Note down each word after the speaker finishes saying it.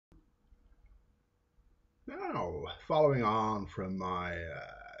Now, following on from my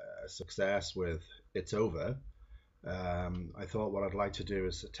success with It's Over, I thought what I'd like to do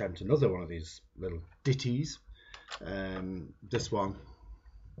is attempt another one of these little ditties. This one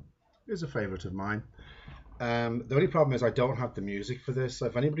is a favourite of mine. The only problem is I don't have the music for this, so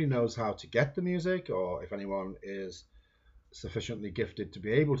if anybody knows how to get the music, or if anyone is sufficiently gifted to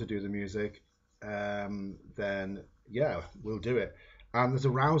be able to do the music, then yeah, we'll do it. And there's a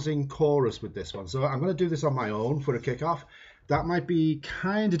rousing chorus with this one. So I'm going to do this on my own for a kickoff. That might be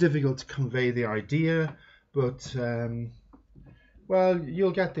kind of difficult to convey the idea, but well,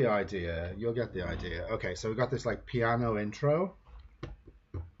 you'll get the idea. You'll get the idea. Okay, so we've got this like piano intro.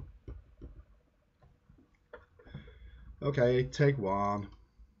 Okay, take one.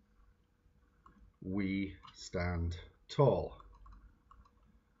 We stand tall.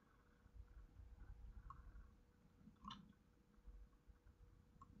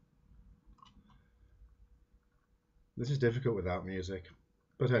 This is difficult without music.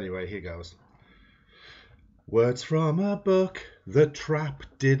 But anyway, here goes. Words from a book the trap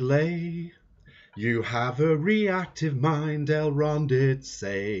did lay. You have a reactive mind, Elrond did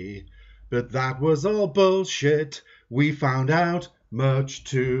say. But that was all bullshit, we found out much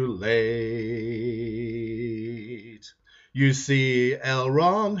too late. You see,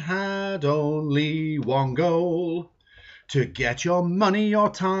 Elrond had only one goal: to get your money,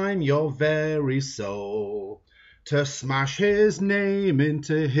 your time, your very soul. To smash his name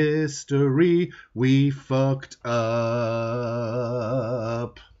into history, we fucked up.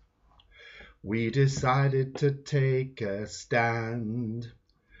 We decided to take a stand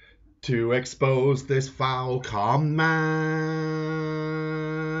to expose this foul con man.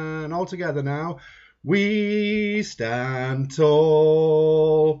 All together now. We stand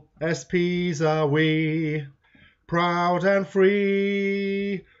tall, SPs are we, proud and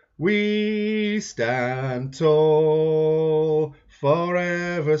free. We stand tall,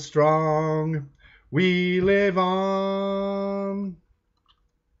 forever strong. We live on.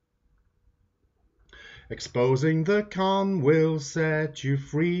 Exposing the con will set you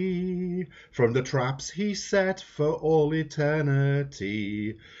free from the traps he set for all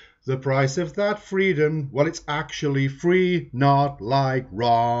eternity. The price of that freedom, well, it's actually free, not like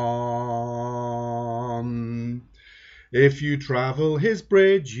Ron. If you travel his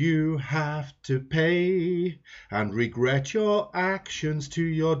bridge, you have to pay and regret your actions to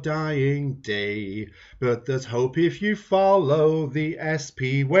your dying day. But there's hope if you follow the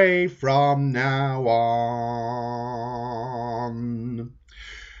SP way from now on.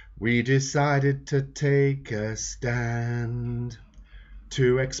 We decided to take a stand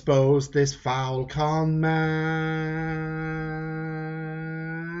to expose this foul con man.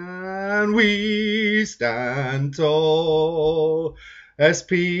 We stand tall,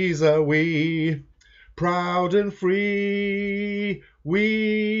 SPs are we, proud and free.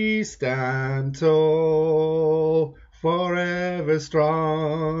 We stand tall, forever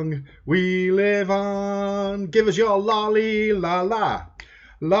strong. We live on. Give us your lolly la la,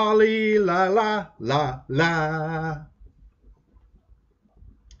 lolly la la la la.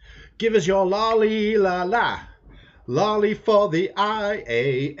 Give us your lolly la la, lolly for the IAS.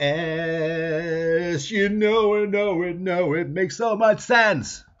 You know it makes so much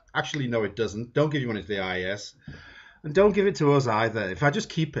sense. Actually, no, it doesn't. Don't give your money to the IAS. And don't give it to us either. If I just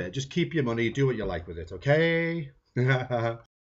keep it, just keep your money, do what you like with it, okay?